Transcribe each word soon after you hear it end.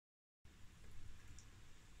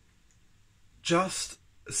Just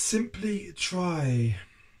simply try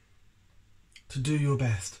to do your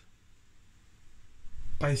best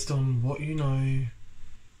based on what you know,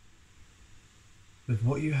 with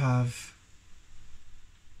what you have,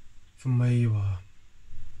 from where you are.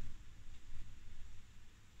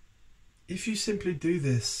 If you simply do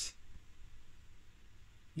this,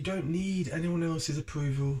 you don't need anyone else's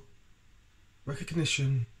approval,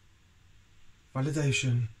 recognition,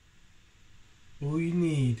 validation. All you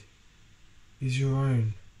need is your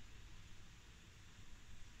own.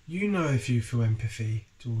 You know if you feel empathy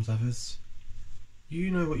towards others. You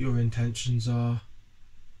know what your intentions are.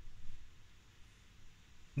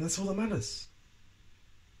 And that's all that matters.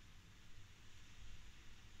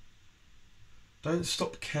 Don't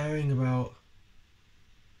stop caring about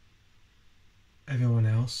everyone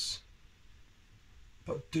else,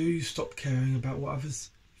 but do stop caring about what others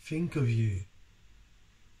think of you.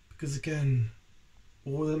 Because again,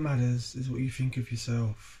 all that matters is what you think of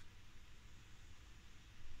yourself.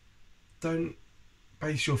 Don't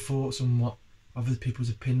base your thoughts on what other people's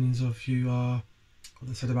opinions of you are, what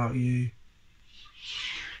they said about you.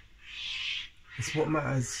 It's what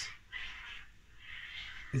matters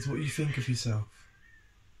is what you think of yourself.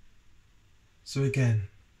 So again,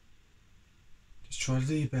 just try to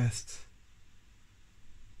do your best.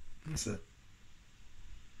 That's it.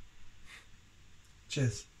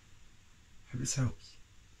 Cheers. Hope this helps.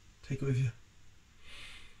 Take it with you.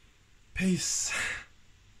 Peace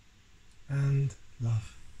and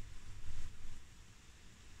love.